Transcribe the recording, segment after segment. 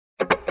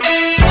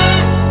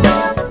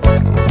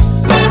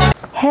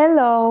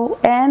Hello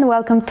and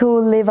welcome to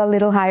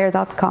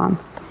livealittlehigher.com.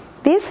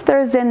 This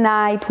Thursday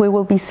night we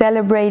will be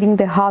celebrating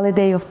the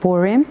holiday of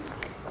Purim,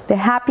 the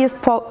happiest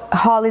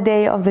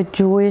holiday of the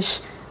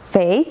Jewish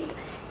faith.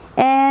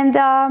 And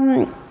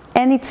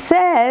it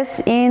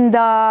says in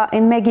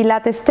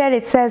Megillat Esther,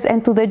 it says,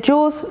 and to the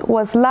Jews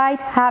was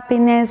light,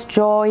 happiness,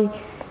 joy,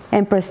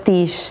 and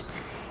prestige.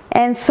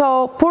 And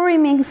so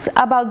Purim is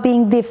about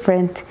being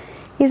different.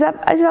 It's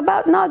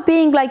about not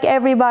being like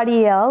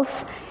everybody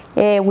else.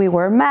 We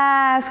wear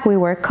masks, we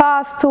wear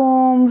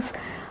costumes,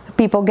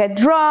 people get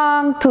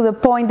drunk to the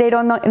point they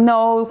don't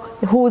know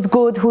who's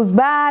good, who's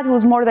bad,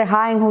 who's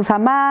Mordechai and who's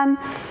Haman.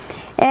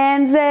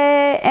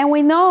 And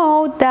we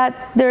know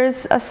that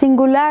there's a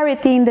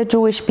singularity in the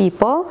Jewish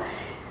people.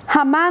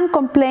 Haman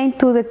complained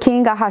to the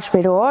king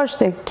Ahasuerus,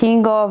 the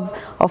king of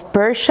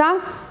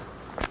Persia,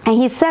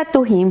 and he said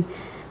to him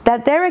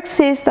that there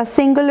exists a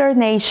singular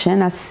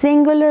nation.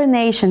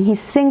 He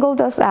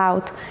singled us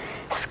out,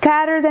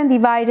 scattered and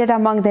divided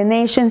among the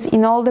nations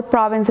in all the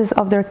provinces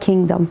of their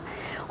kingdom,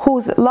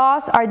 whose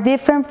laws are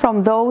different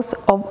from those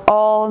of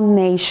all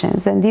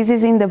nations. And this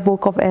is in the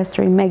book of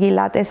Esther, in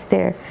Megillat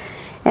Esther.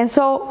 And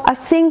so a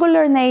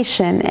singular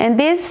nation, and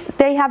this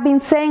they have been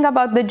saying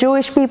about the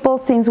Jewish people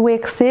since we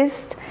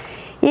exist.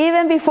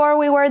 Even before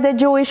we were the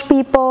Jewish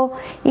people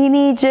in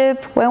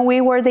Egypt, when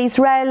we were the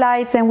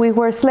Israelites and we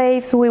were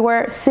slaves, we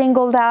were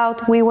singled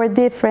out, we were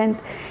different.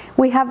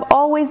 We have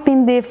always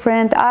been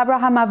different.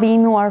 Abraham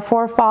Avinu, our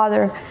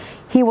forefather,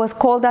 he was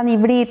called an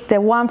Ivrit,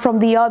 the one from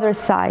the other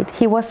side.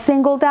 He was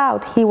singled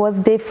out, he was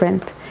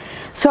different.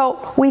 So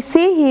we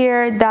see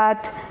here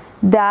that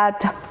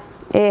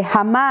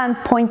Haman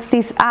points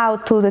this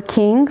out to the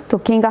king, to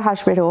King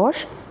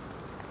Ahasuerus,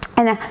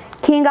 and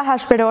King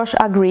Ahasuerus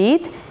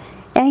agreed.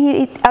 And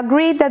he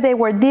agreed that they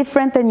were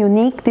different and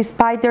unique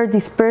despite their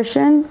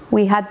dispersion.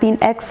 We had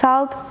been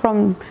exiled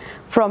from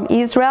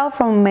Israel,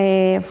 from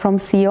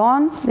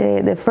Zion.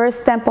 The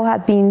first temple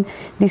had been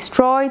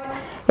destroyed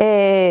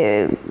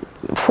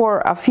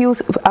for a few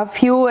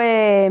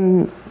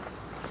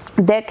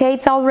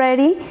decades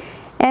already.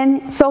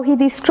 And so he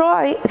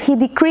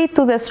decreed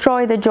to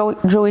destroy the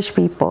Jewish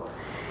people.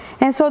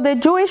 And so the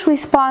Jewish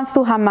response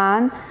to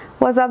Haman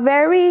was a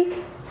very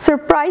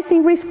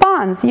surprising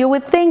response. You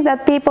would think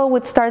that people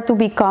would start to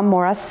become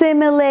more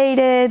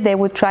assimilated, they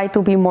would try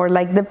to be more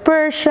like the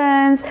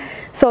Persians,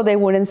 so they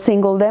wouldn't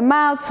single them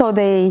out, so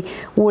they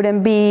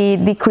wouldn't be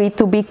decreed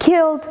to be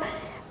killed.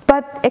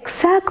 But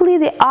exactly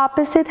the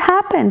opposite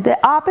happened. The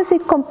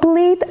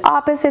complete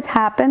opposite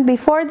happened.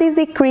 Before this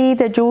decree,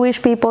 the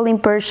Jewish people in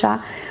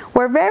Persia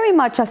were very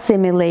much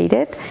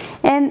assimilated,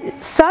 and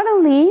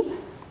suddenly,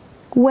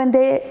 when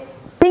the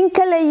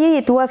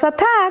Pinkeleyit was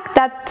attacked,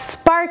 that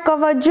spark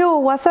of a Jew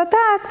was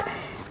attacked,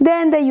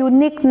 then the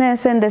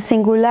uniqueness and the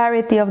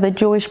singularity of the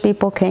Jewish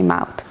people came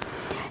out.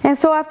 And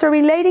so after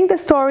relating the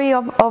story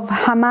of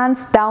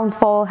Haman's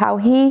downfall, how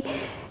he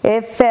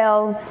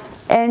fell,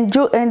 and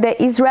the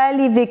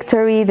Israeli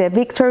victory, the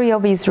victory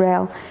of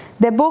Israel,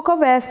 the book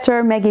of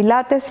Esther,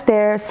 Megillat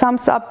Esther,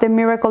 sums up the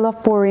miracle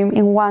of Purim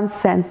in one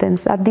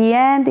sentence. At the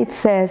end it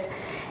says,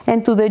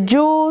 and to the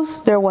Jews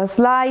there was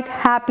light,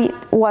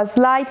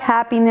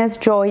 happiness,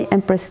 joy,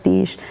 and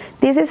prestige.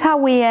 This is how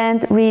we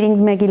end reading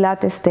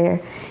Megillat Esther.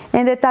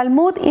 And the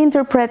Talmud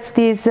interprets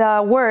these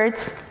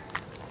words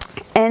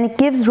and it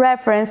gives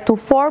reference to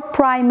four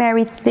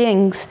primary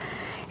things,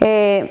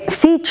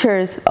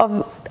 features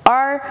of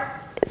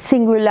our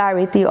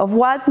singularity, of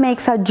what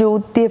makes a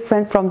Jew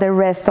different from the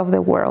rest of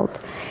the world.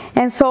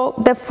 And so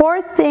the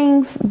four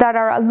things that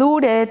are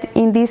alluded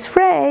in this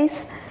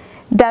phrase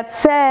that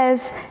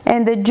says,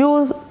 and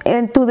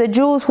to the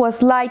Jews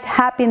was light,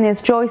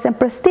 happiness, joy, and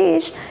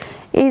prestige,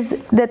 is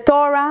the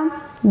Torah,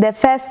 the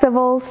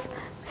festivals,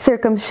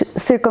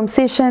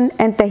 circumcision,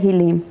 and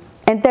tefillim.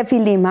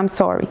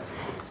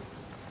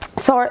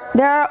 So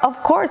there are,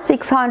 of course,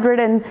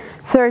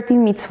 630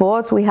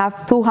 mitzvot. We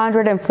have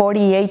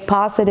 248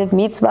 positive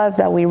mitzvahs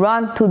that we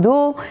run to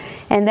do,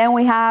 and then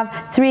we have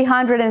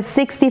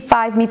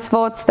 365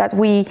 mitzvot that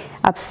we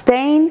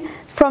abstain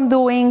from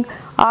doing.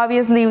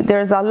 Obviously,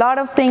 there's a lot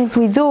of things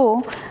we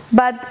do,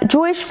 but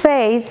Jewish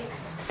faith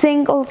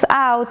singles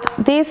out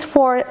these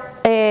four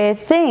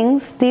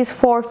things, these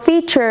four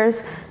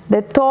features: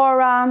 the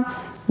Torah,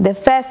 the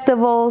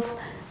festivals,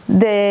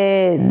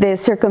 the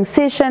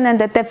circumcision, and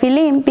the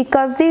tefillim,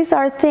 because these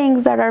are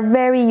things that are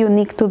very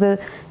unique to the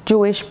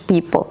Jewish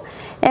people.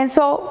 And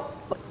so,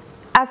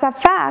 as a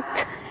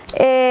fact,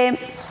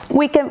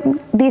 we can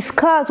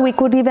discuss, we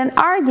could even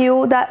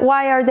argue that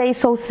why are they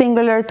so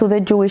singular to the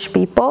Jewish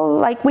people?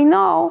 Like, we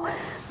know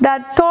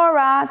that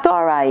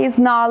Torah is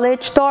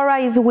knowledge, Torah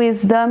is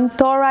wisdom,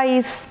 Torah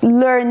is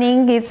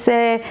learning, it's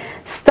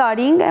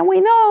studying, and we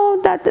know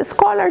that the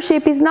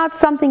scholarship is not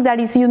something that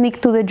is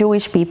unique to the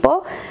Jewish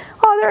people.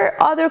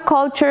 Other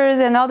cultures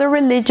and other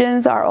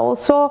religions are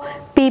also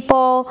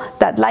people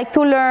that like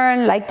to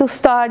learn, like to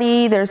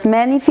study. There's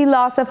many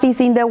philosophies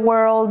in the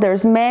world,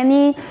 there's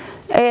many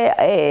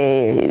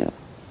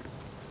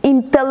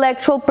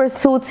intellectual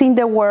pursuits in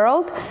the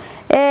world.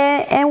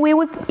 And we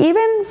would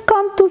even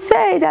come to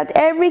say that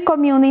every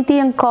community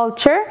and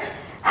culture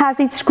has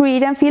its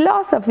creed and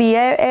philosophy.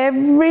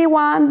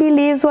 Everyone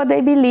believes what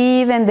they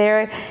believe, and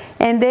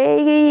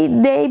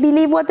they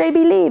believe what they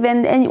believe.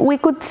 And we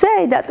could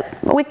say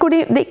that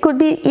they could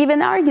be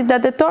even argued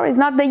that the Torah is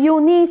not the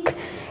unique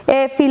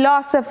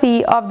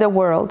philosophy of the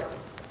world.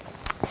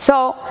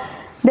 So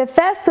the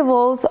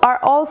festivals are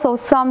also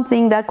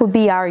something that could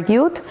be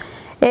argued.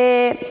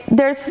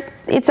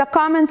 It's a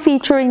common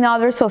feature in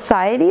other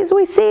societies.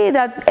 We see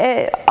that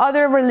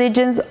other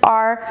religions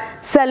are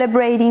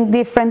celebrating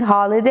different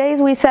holidays.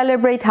 We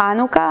celebrate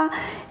Hanukkah,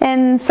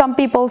 and some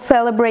people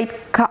celebrate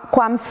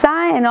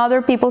Kwanzaa, and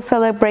other people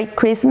celebrate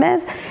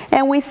Christmas.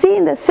 And we see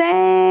in the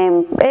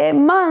same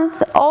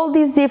month all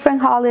these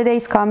different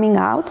holidays coming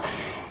out.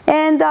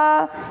 And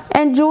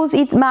Jews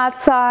eat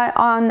matzah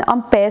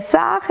on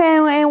Pesach,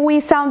 and we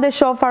sound the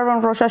shofar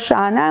on Rosh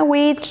Hashanah.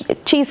 We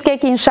eat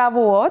cheesecake in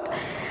Shavuot.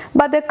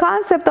 But the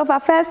concept of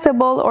a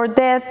festival or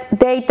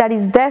date that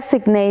is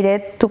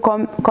designated to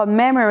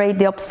commemorate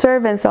the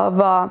observance of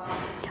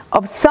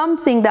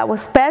something that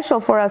was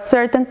special for a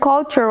certain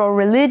culture or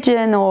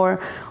religion or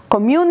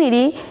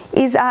community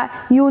is a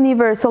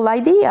universal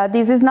idea.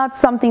 This is not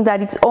something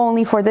that it's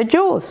only for the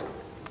Jews.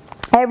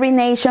 Every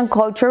nation,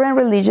 culture, and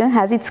religion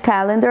has its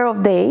calendar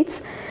of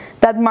dates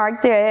that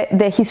mark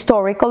the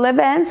historical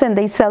events, and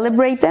they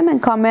celebrate them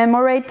and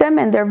commemorate them,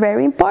 and they're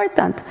very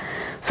important.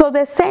 So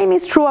the same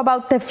is true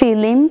about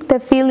tefillin.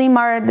 Tefillin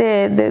are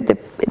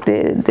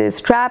the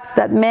straps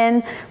that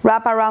men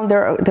wrap around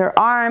their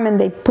arm, and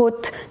they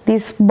put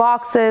these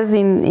boxes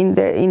in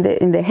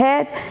the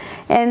head.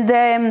 And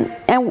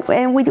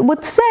we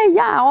would say,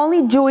 yeah,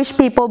 only Jewish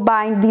people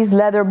bind these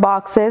leather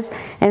boxes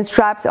and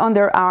straps on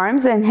their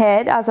arms and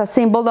head as a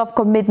symbol of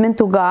commitment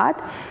to God,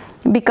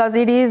 because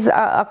it is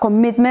a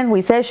commitment.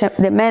 We say,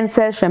 the man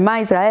says, Shema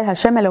Israel,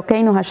 Hashem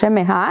Elokeinu, Hashem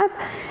Echad.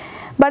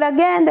 But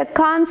again, the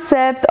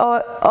concept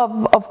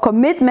of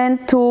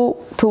commitment to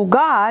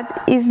God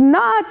is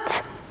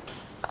not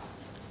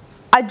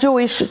a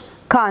Jewish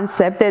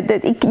concept.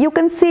 You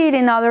can see it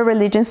in other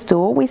religions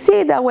too. We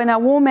see that when a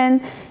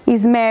woman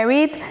is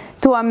married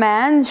to a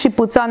man, she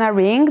puts on a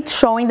ring,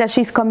 showing that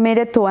she's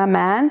committed to a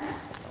man.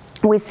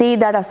 We see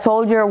that a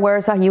soldier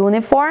wears a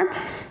uniform.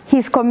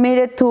 He's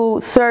committed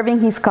to serving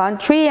his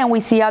country, and we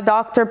see a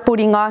doctor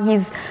putting on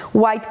his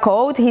white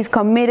coat. He's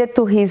committed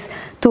to his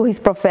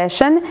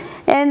profession,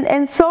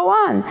 and so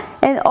on.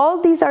 And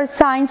all these are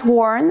signs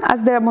worn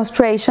as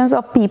demonstrations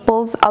of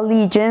people's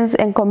allegiance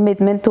and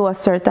commitment to a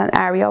certain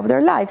area of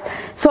their lives.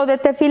 So the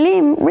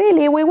tefillin,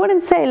 really, we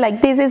wouldn't say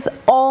like this is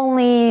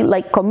only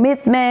like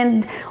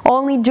commitment,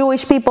 only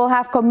Jewish people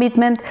have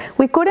commitment.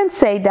 We couldn't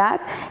say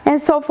that.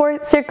 And so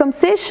for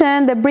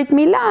circumcision, the Brit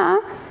Milah,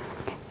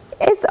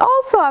 it's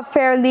also a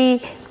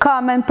fairly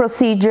common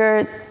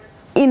procedure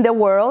in the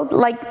world.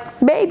 Like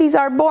babies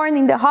are born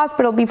in the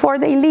hospital, before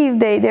they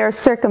leave, they are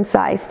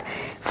circumcised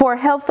for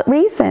health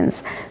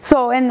reasons.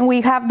 So, and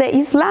we have the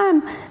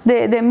Islam,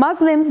 the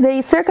Muslims,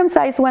 they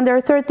circumcise when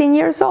they're 13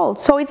 years old.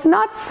 So it's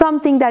not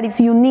something that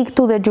is unique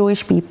to the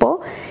Jewish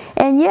people.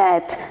 And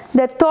yet,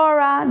 the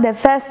Torah, the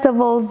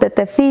festivals, the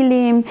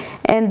tefillin,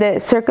 and the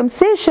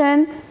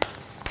circumcision,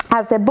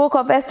 as the book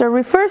of Esther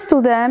refers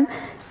to them,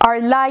 are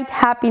light,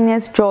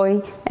 happiness,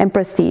 joy, and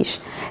prestige.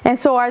 And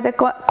so are the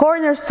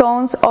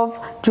cornerstones of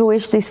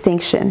Jewish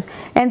distinction.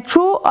 And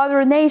true,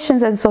 other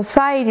nations and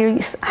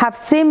societies have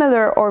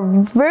similar or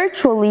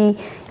virtually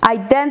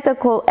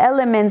identical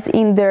elements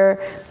in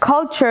their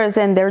cultures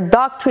and their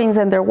doctrines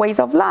and their ways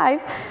of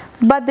life.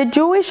 But the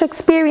Jewish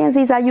experience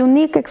is a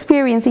unique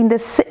experience in the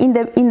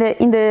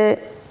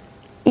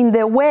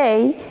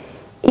way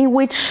in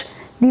which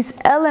these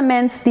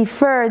elements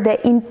differ.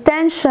 The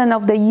intention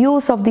of the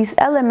use of these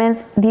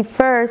elements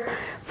differs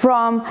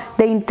from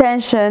the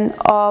intention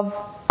of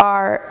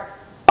our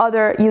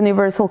other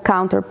universal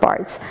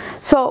counterparts.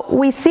 So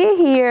we see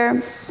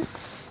here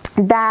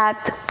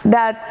that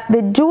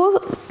the Jews,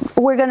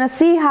 we're going to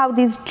see how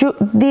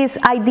these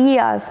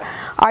ideas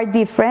are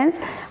different.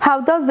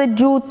 How does the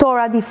Jew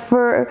Torah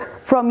differ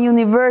from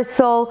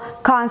universal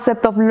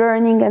concept of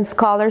learning and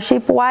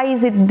scholarship? Why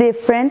is it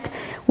different?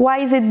 Why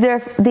is it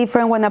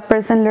different when a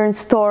person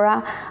learns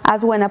Torah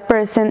as when a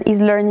person is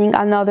learning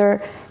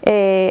another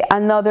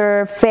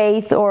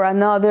faith or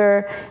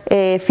another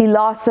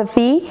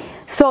philosophy?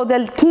 So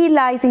the key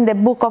lies in the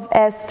book of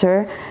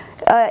Esther.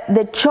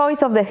 The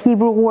choice of the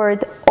Hebrew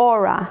word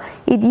ora.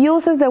 It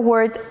uses the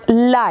word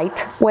light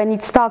when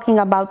it's talking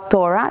about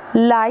Torah.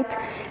 Light,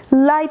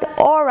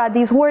 ora.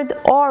 This word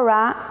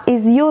ora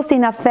is used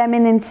in a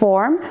feminine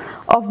form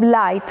of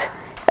light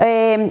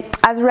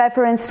as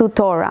reference to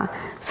Torah.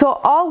 So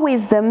all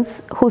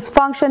wisdoms whose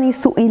function is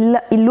to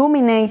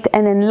illuminate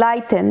and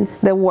enlighten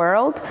the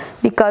world,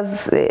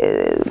 because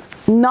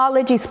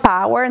knowledge is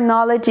power,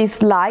 knowledge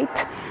is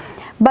light.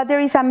 But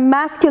there is a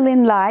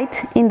masculine light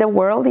in the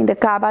world. In the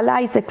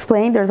Kabbalah, it's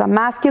explained there's a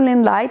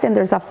masculine light and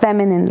there's a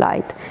feminine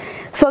light.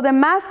 So the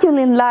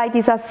masculine light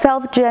is a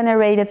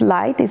self-generated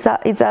light. It's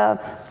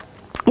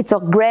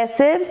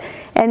aggressive,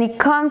 and it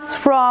comes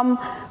from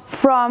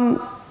from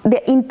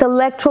the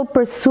intellectual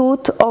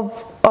pursuit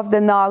of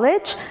the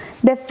knowledge.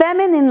 The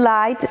feminine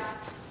light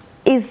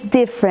is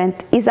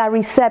different, is a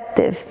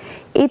receptive.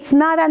 It's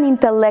not an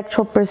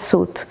intellectual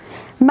pursuit.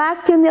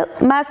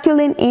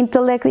 Masculine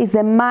intellect is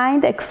the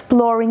mind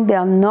exploring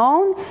the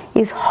unknown,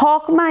 is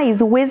chokmah,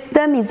 is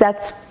wisdom, is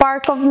that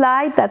spark of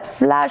light, that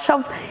flash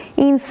of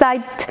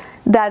insight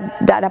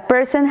that a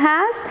person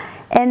has.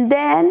 And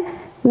then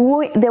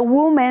the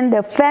woman,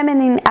 the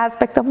feminine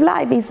aspect of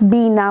life is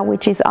bina,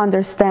 which is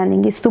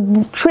understanding, is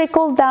to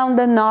trickle down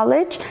the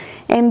knowledge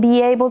and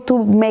be able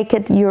to make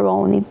it your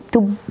own,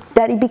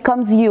 that it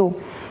becomes you.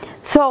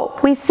 So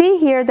we see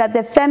here that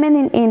the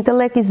feminine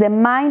intellect is the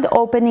mind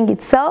opening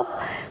itself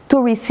to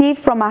receive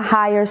from a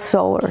higher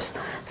source.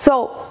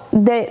 So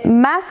the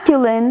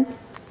masculine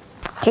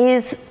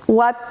is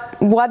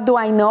what do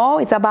I know?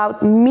 It's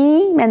about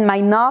me and my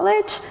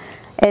knowledge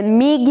and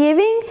me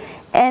giving.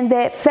 And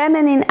the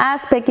feminine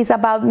aspect is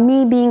about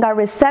me being a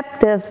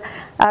receptacle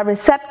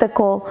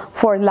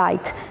for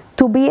light,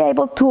 to be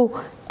able to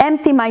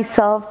empty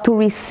myself to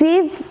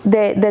receive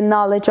the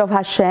knowledge of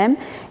Hashem,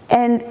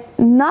 and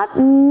not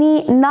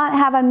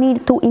have a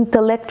need to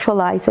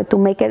intellectualize it, to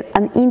make it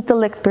an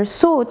intellect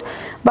pursuit,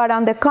 but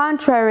on the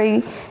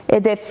contrary,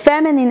 the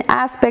feminine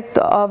aspect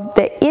of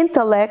the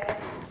intellect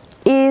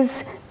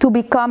is to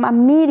become a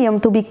medium,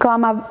 to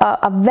become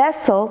a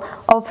vessel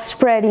of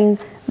spreading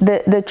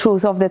the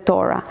truth of the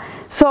Torah.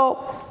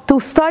 So to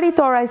study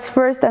Torah is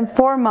first and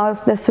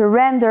foremost the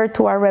surrender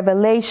to a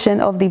revelation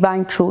of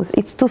divine truth.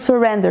 It's to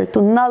surrender,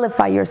 to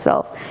nullify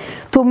yourself,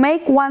 to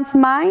make one's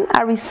mind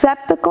a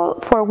receptacle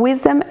for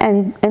wisdom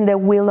and the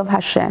will of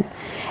Hashem.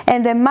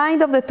 And the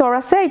mind of the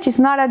Torah sage is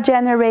not a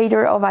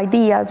generator of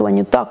ideas. When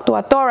you talk to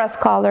a Torah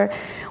scholar,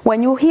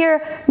 when you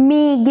hear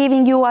me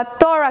giving you a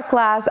Torah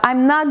class,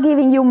 I'm not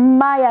giving you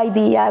my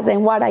ideas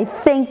and what I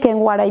think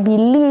and what I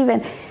believe,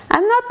 and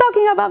I'm not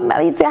talking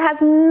about, it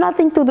has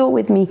nothing to do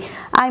with me.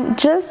 I'm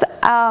just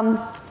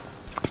a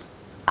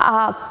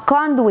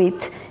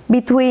conduit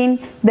between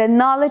the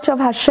knowledge of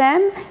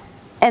Hashem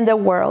and the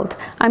world.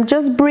 I'm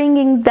just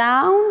bringing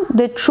down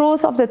the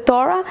truth of the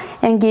Torah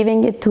and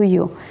giving it to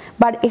you.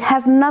 But it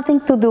has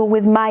nothing to do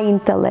with my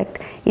intellect.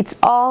 It's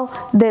all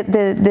the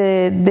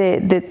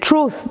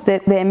truth, the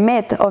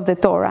emet of the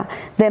Torah.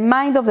 The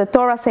mind of the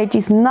Torah sage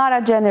is not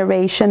a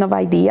generation of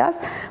ideas,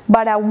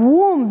 but a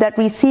womb that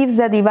receives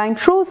the divine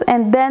truth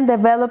and then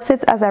develops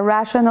it as a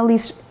rationally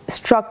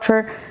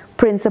structured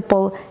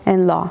principle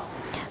and law.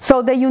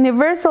 So the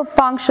universal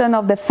function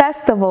of the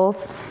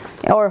festivals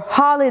or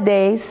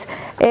holidays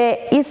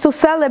is to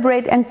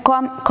celebrate and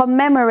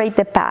commemorate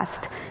the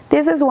past.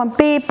 This is when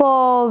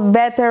people,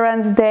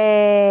 Veterans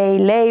Day,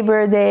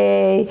 Labor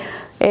Day,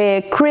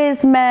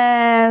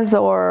 Christmas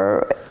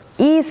or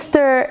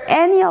Easter,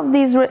 any of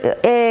these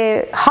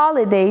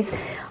holidays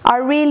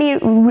are really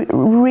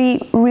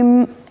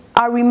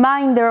a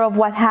reminder of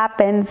what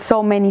happened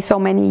so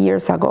many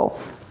years ago.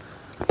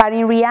 But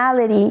in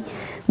reality,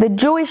 the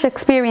Jewish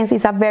experience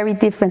is a very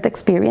different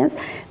experience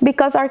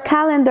because our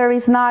calendar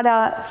is not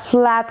a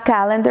flat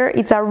calendar,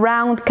 it's a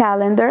round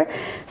calendar.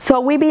 So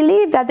we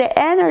believe that the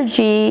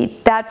energy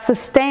that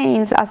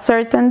sustains a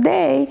certain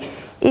day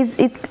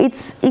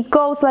it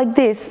goes like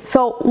this.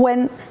 So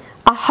when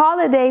a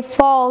holiday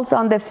falls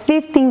on the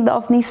 15th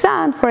of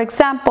Nisan, for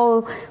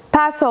example,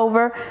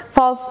 Passover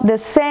falls the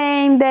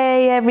same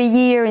day every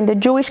year in the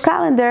Jewish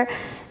calendar,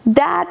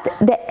 that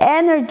the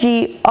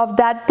energy of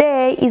that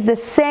day is the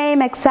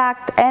same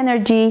exact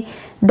energy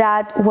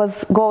that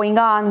was going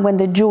on when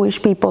the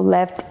Jewish people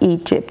left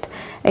Egypt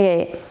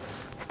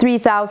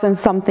 3,000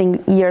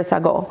 something years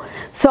ago.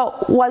 So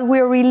what we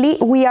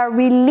are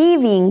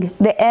reliving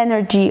the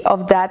energy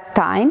of that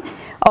time,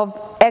 of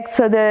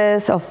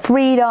exodus, of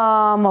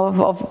freedom,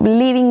 of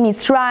leaving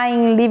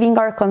Mitzrayim, leaving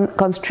our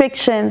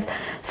constrictions.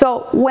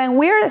 So when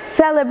we're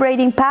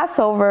celebrating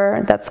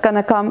Passover, that's going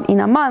to come in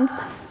a month,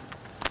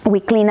 we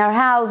clean our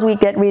house, we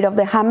get rid of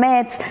the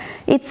hametz.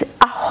 It's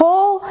a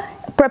whole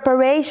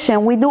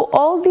preparation. We do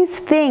all these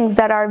things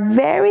that are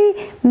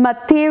very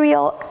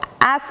material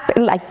aspect,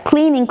 like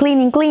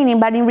cleaning,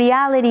 but in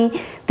reality,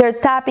 they're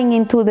tapping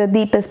into the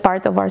deepest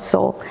part of our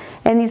soul.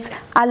 And it's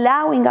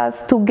allowing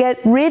us to get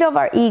rid of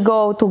our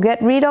ego, to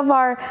get rid of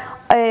our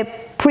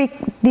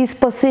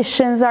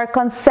predispositions, our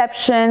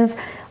conceptions,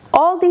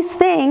 all these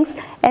things,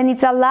 and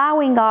it's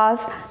allowing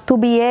us to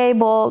be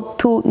able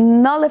to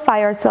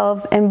nullify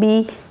ourselves and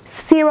be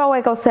zero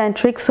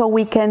egocentric so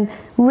we can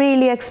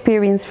really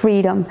experience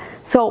freedom.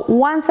 So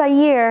once a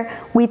year,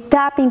 we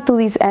tap into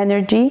this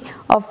energy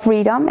of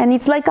freedom, and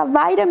it's like a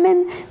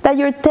vitamin that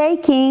you're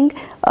taking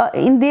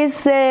in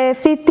these 8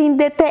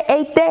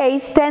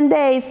 days, 10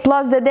 days,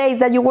 plus the days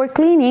that you were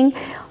cleaning.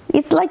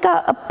 It's like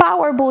a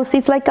power boost.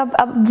 It's like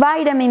a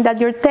vitamin that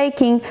you're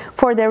taking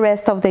for the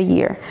rest of the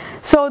year.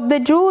 So the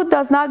Jew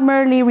does not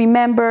merely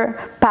remember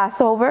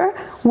Passover.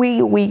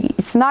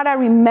 It's not a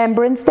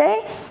remembrance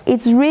day.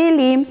 It's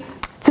really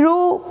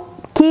through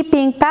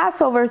keeping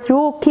Passover,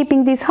 through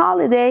keeping this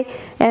holiday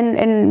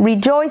and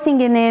rejoicing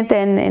in it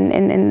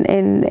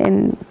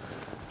and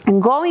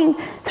and going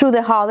through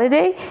the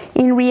holiday,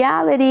 in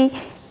reality,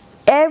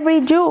 every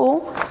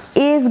Jew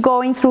is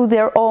going through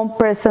their own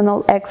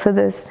personal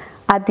exodus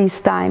at this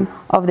time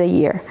of the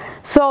year.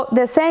 So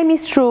the same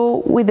is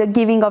true with the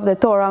giving of the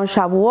Torah on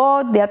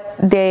Shavuot,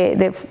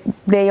 the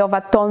Day of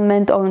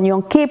Atonement on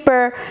Yom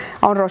Kippur,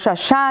 on Rosh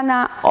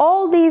Hashanah.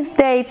 All these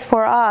dates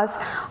for us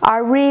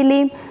are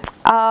really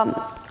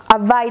a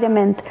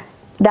vitamin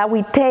that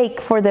we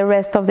take for the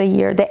rest of the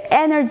year. The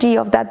energy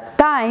of that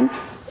time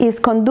is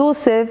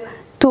conducive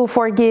to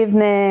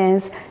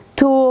forgiveness,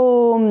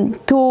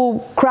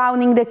 to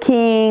crowning the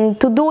king,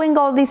 to doing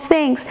all these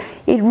things.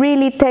 It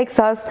really takes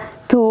us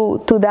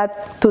to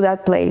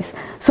that place.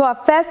 So a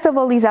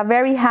festival is a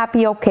very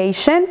happy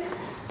occasion,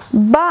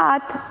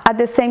 but at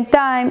the same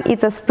time,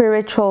 it's a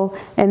spiritual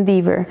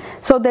endeavor.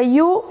 So the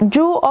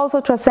Jew also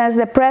transcends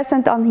the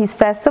present on his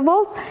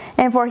festivals,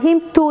 and for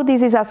him too,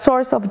 this is a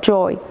source of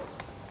joy.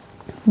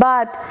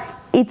 But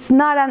it's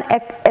not an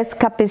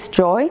escapist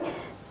joy.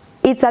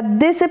 It's a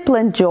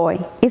disciplined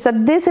joy. It's a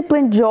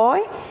disciplined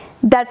joy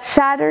that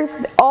shatters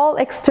all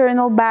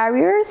external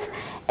barriers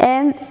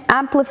and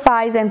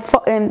amplifies and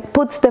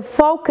puts the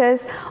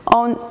focus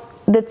on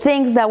the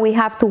things that we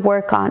have to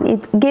work on.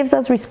 It gives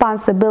us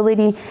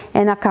responsibility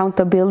and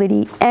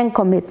accountability and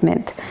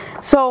commitment.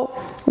 So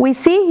we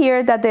see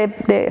here that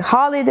the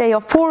holiday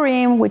of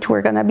Purim, which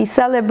we're going to be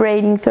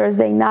celebrating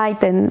Thursday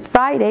night and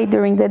Friday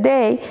during the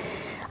day,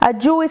 a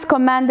Jew is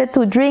commanded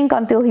to drink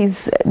until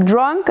he's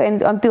drunk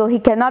and until he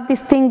cannot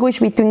distinguish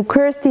between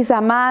cursed is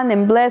Haman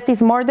and blessed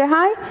is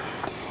Mordecai.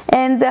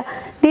 And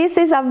this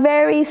is a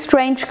very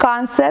strange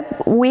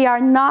concept. We are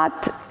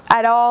not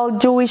at all,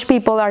 Jewish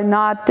people are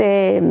not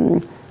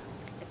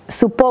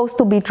supposed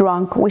to be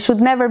drunk. We should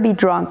never be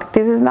drunk.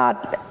 This is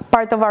not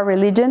part of our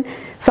religion.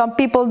 Some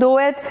people do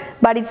it,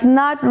 but it's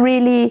not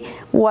really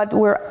what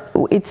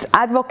it's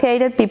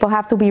advocated. People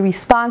have to be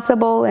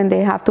responsible and they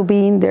have to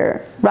be in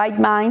their right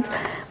minds.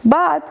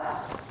 But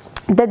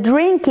the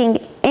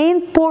drinking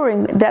in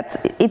Purim,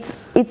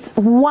 it's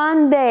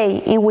one day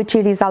in which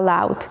it is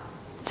allowed.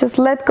 Just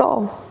let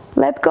go.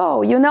 Let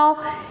go. You know,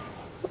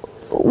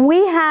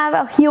 we have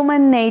a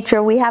human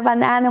nature. We have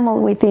an animal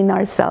within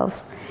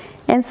ourselves.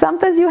 And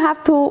sometimes you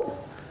have to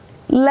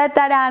let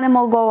that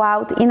animal go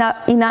out in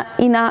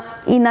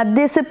a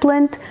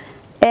disciplined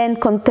and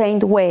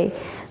contained way.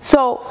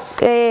 So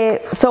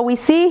we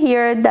see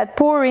here that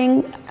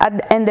Purim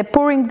and the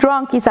Purim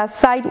drunk is a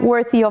sight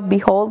worthy of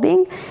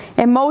beholding,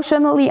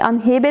 emotionally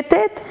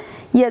uninhibited,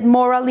 yet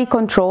morally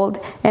controlled,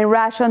 and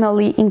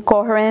rationally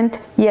incoherent,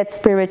 yet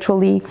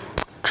spiritually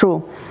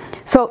true.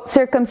 So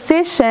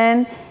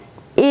circumcision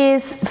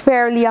is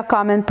fairly a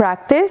common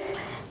practice.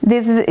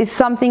 This is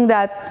something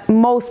that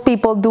most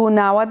people do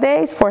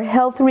nowadays for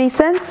health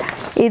reasons.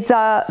 It's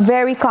a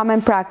very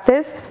common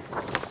practice.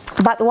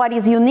 But what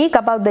is unique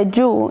about the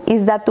Jew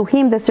is that to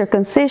him the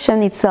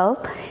circumcision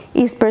itself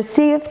is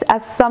perceived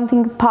as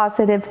something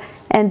positive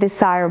and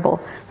desirable.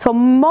 So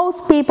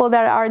most people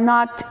that are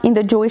not in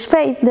the Jewish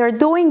faith, they're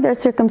doing their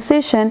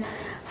circumcision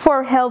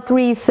for health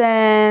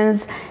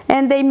reasons,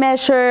 and they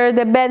measure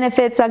the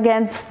benefits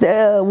against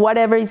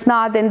whatever it's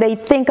not, and they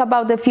think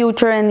about the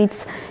future, and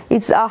it's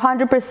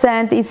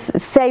 100%,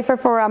 it's safer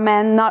for a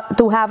man not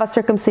to have a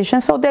circumcision,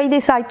 so they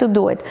decide to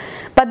do it.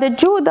 But the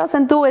Jew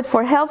doesn't do it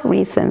for health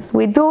reasons.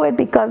 We do it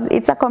because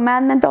it's a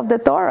commandment of the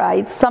Torah.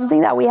 It's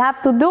something that we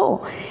have to do.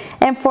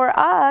 And for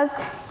us,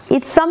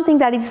 it's something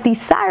that is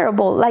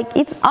desirable. Like,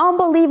 it's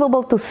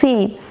unbelievable to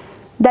see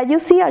that you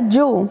see a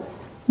Jew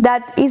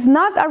that is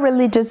not a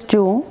religious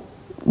Jew,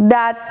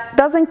 that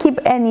doesn't keep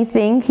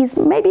anything.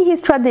 Maybe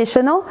he's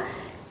traditional,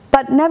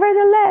 but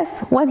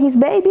nevertheless, when his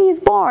baby is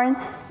born,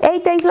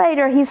 8 days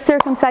later, he's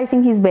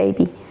circumcising his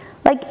baby.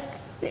 Like,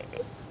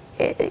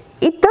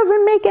 it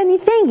doesn't make any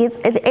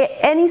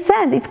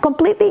sense. It's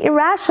completely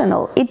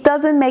irrational. It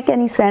doesn't make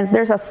any sense.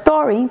 There's a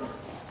story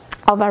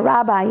of a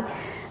rabbi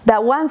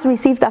that once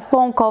received a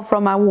phone call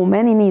from a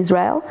woman in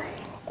Israel,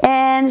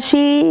 and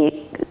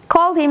she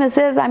called him and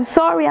says, I'm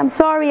sorry,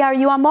 are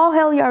you a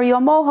mohel? Are you a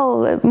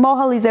mohel?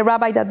 Mohel is a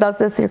rabbi that does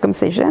the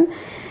circumcision.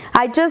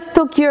 I just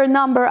took your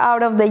number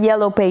out of the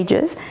yellow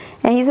pages.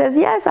 And he says,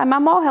 yes, I'm a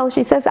mohel.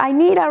 She says, I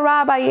need a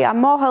rabbi, a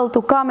mohel,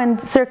 to come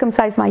and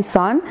circumcise my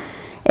son.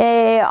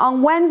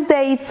 On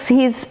Wednesday, it's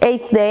his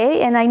 8th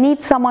day, and I need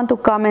someone to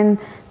come and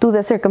do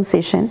the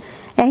circumcision.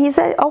 And he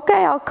said,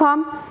 okay, I'll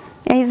come.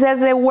 And he says,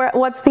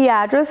 what's the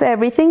address,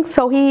 everything.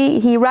 So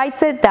he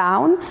writes it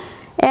down.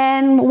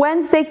 And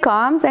Wednesday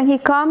comes, and he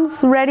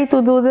comes ready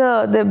to do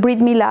the Brit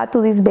Milah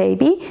to this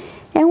baby.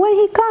 And when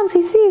he comes,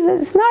 he sees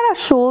it's not a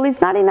shul,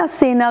 it's not in a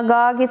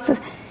synagogue,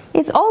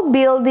 it's all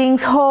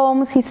buildings,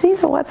 homes. He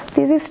sees,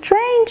 this is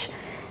strange.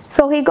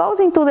 So he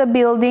goes into the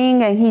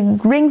building, and he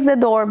rings the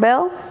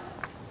doorbell.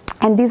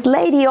 And this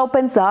lady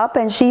opens up,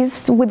 and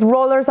she's with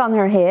rollers on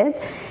her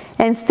head,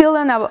 and still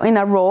in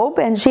a robe,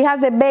 and she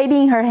has the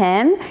baby in her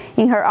hand,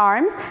 in her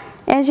arms.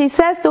 And she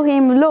says to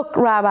him, look,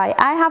 Rabbi,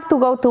 I have to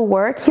go to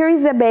work. Here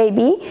is the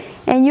baby,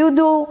 and you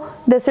do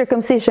the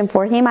circumcision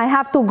for him. I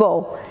have to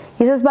go.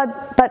 He says,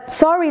 but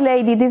sorry,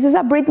 lady, this is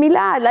a Brit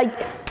Milah. Like,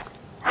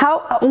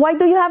 why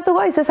do you have to go?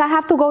 He says, I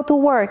have to go to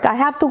work. I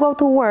have to go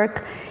to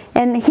work.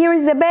 And here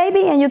is the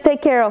baby, and you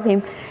take care of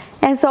him.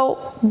 And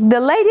so the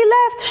lady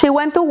left. She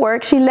went to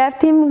work. She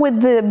left him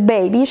with the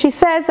baby. She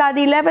says at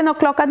 11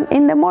 o'clock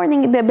in the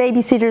morning, the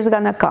babysitter is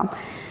going to come,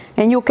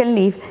 and you can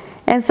leave.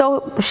 And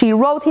so she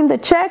wrote him the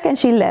check, and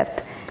she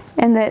left.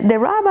 And the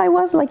rabbi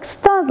was like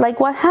stunned, like,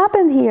 what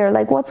happened here?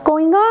 Like, what's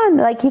going on?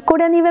 Like, he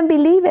couldn't even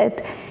believe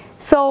it.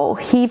 So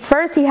he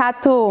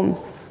had to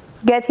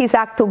get his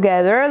act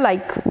together,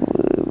 like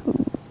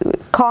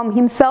calm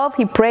himself.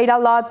 He prayed a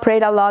lot.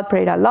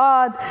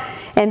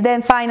 And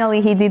then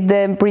finally he did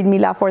the Brit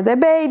Milah for the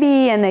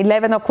baby, and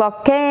 11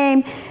 o'clock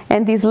came,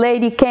 and this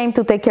lady came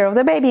to take care of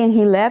the baby, and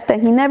he left,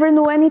 and he never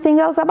knew anything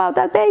else about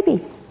that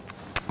baby.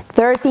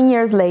 13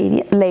 years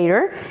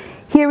later,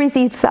 he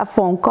receives a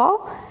phone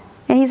call,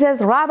 and he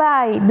says,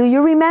 Rabbi, do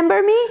you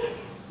remember me?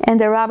 And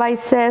the rabbi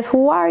says,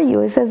 who are you?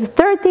 He says,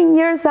 13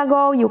 years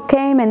ago you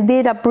came and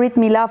did a Brit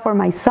Milah for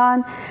my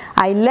son.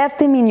 I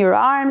left him in your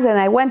arms, and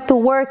I went to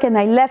work, and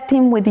I left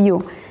him with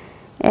you.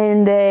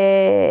 And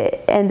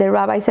the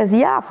rabbi says,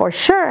 yeah, for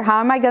sure. How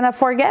am I going to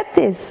forget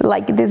this?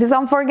 Like, this is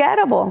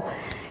unforgettable.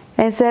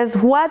 And says,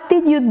 what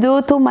did you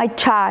do to my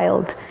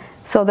child?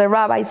 So the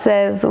rabbi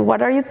says,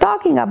 what are you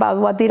talking about?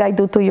 What did I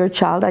do to your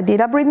child? I did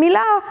a Brit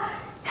Milah.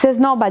 He says,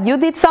 no, but you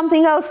did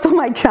something else to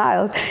my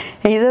child.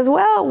 And he says,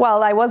 well,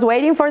 while I was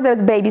waiting for the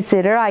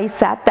babysitter, I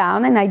sat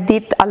down and I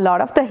did a lot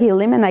of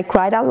Tehillim, and I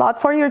cried a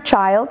lot for your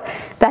child,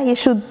 that he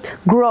should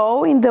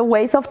grow in the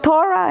ways of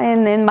Torah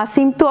and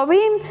Masim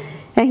Tovim,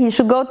 and he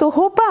should go to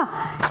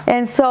Huppah.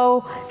 And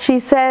so she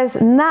says,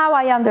 now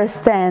I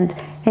understand.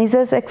 And he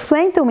says,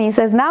 explain to me. He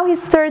says, now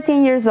he's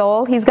 13 years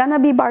old, he's going to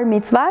be bar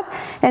mitzvah,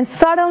 and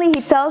suddenly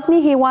he tells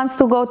me he wants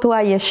to go to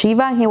a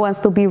yeshiva and he wants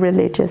to be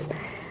religious.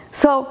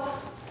 So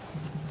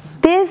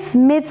this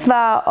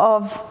mitzvah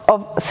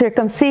of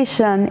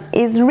circumcision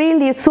is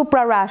really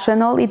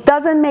supra-rational. It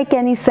doesn't make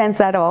any sense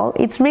at all.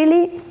 It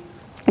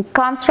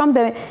comes from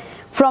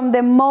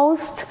the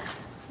most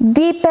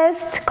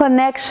deepest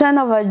connection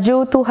of a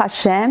Jew to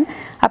Hashem.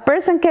 A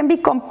person can be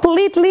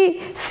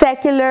completely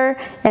secular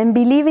and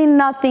believe in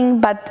nothing,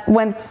 but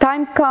when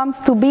time comes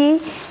to be,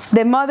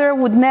 the mother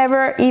would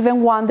never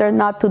even wonder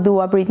not to do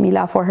a Brit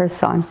Milah for her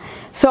son.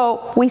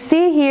 So we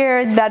see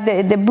here that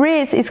the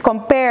bris is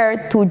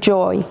compared to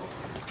joy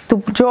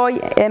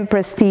and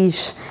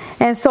prestige.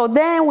 And so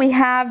then we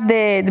have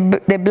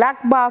the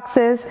black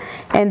boxes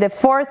and the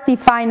fourth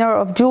definer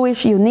of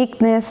Jewish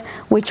uniqueness,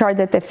 which are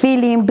the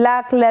tefillin,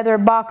 black leather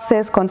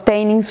boxes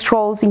containing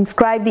scrolls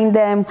inscribed in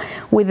them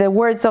with the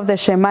words of the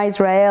Shema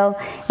Israel.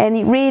 And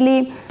it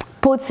really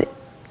puts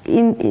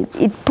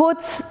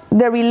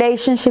the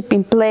relationship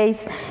in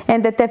place,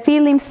 and the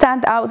tefillin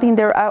stand out in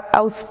their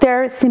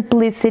austere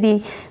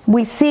simplicity.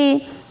 We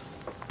see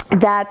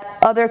that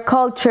other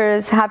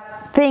cultures have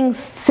things,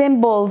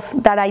 symbols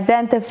that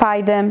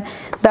identify them,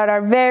 that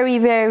are very,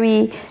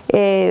 very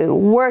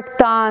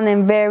worked on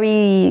and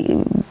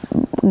very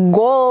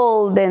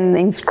gold and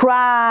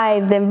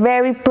inscribed and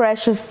very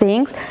precious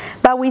things.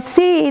 But we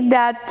see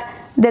that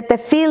the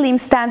tefillin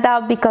stand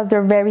out because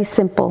they're very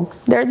simple.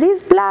 They're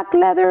these black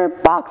leather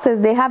boxes.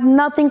 They have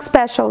nothing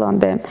special on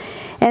them.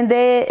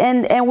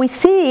 And we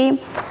see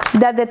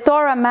that the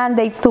Torah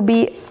mandates to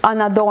be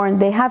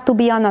unadorned. They have to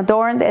be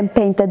unadorned and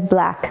painted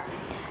black.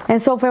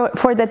 And so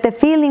for the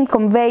tefillin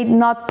conveyed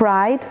not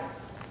pride,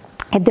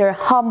 they're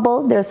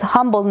humble, there's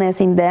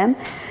humbleness in them,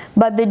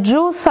 but the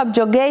Jew's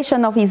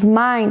subjugation of his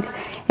mind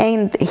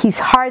and his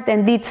heart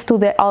and deeds to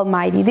the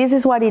Almighty. This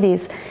is what it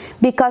is.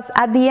 Because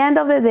at the end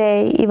of the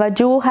day, if a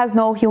Jew has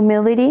no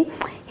humility,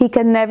 he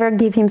can never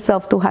give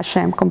himself to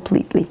Hashem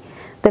completely.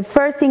 The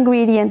first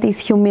ingredient is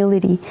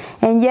humility.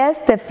 And yes,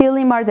 the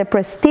tefillin are the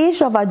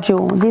prestige of a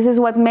Jew. This is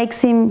what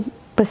makes him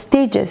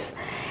prestigious.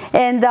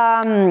 And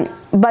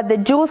but the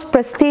Jew's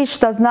prestige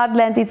does not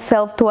lend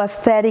itself to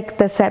aesthetic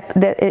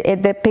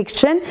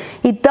depiction.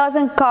 It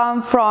doesn't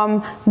come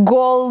from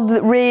gold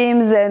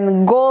rims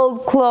and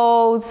gold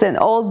clothes and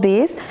all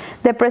this.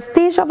 The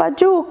prestige of a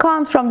Jew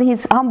comes from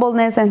his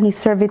humbleness and his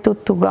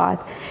servitude to God.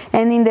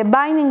 And in the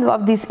binding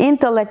of this his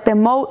intellect,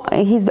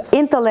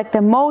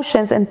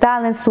 emotions, and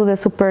talents to the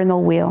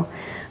supernal will.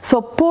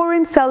 So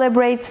Purim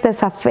celebrates the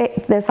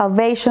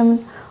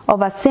salvation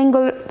of a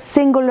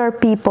singular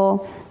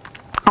people,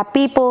 a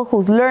people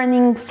whose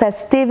learning,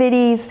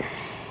 festivities,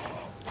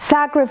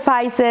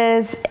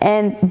 sacrifices,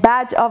 and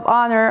badge of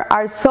honor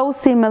are so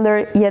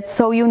similar yet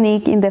so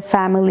unique in the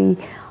family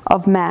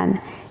of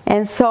man.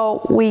 And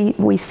so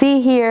we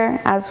see here,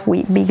 as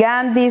we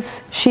began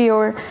this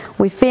shiur,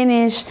 we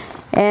finish,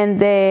 and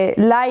the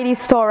light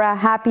is Torah,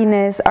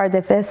 happiness are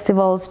the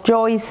festivals,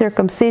 joy is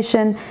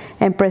circumcision,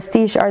 and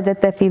prestige are the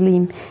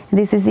tefillin.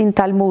 This is in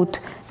Talmud,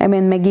 in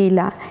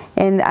Megillah.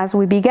 And as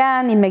we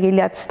began in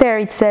Megillat Esther,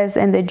 it says,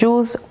 and the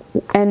Jews,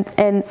 and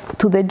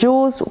to the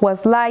Jews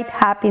was light,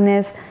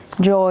 happiness,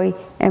 joy,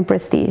 and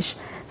prestige.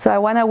 So I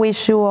want to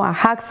wish you a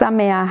Chag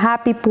Sameach, a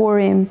happy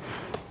Purim.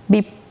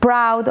 Be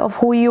proud of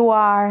who you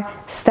are,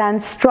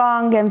 stand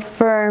strong and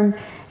firm,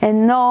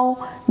 and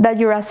know that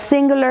you're a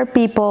singular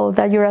people,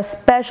 that you're a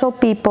special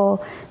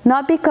people,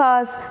 not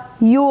because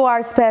you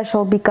are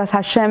special, because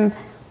Hashem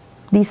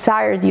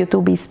desired you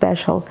to be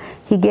special.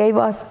 He gave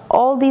us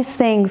all these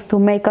things to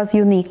make us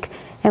unique,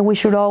 and we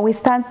should always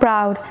stand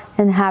proud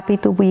and happy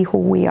to be who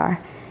we are,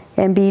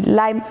 and be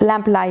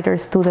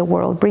lamplighters to the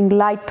world, bring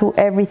light to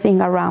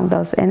everything around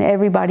us and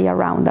everybody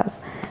around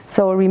us.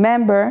 So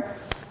remember,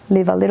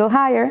 live a little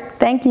higher.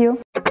 Thank you.